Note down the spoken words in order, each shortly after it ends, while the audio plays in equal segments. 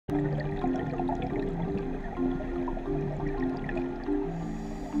Penn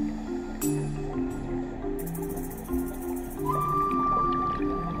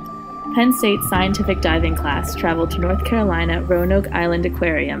State's scientific diving class traveled to North Carolina Roanoke Island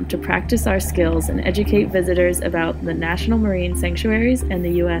Aquarium to practice our skills and educate visitors about the National Marine Sanctuaries and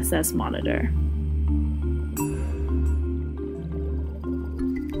the USS Monitor.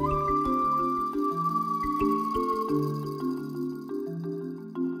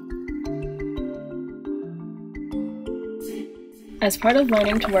 As part of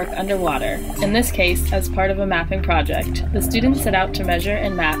learning to work underwater, in this case as part of a mapping project, the students set out to measure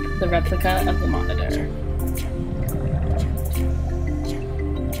and map the replica of the Monitor.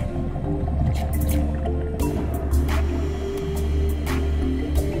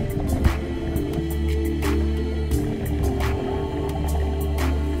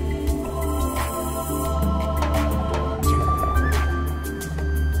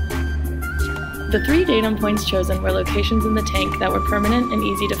 The 3 datum points chosen were locations in the tank that were permanent and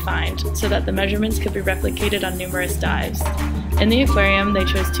easy to find, so that the measurements could be replicated on numerous dives. In the aquarium, they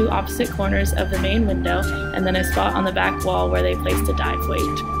chose 2 opposite corners of the main window and then a spot on the back wall where they placed a dive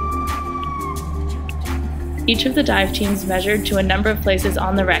weight. Each of the dive teams measured to a number of places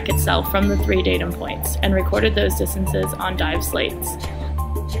on the wreck itself from the 3 datum points and recorded those distances on dive slates.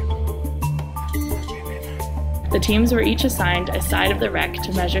 The teams were each assigned a side of the wreck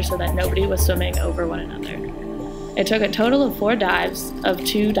to measure so that nobody was swimming over one another. It took a total of 4 dives of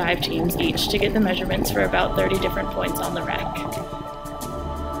 2 dive teams each to get the measurements for about 30 different points on the wreck.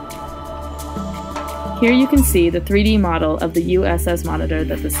 Here you can see the 3D model of the USS Monitor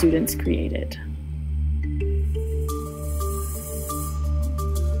that the students created.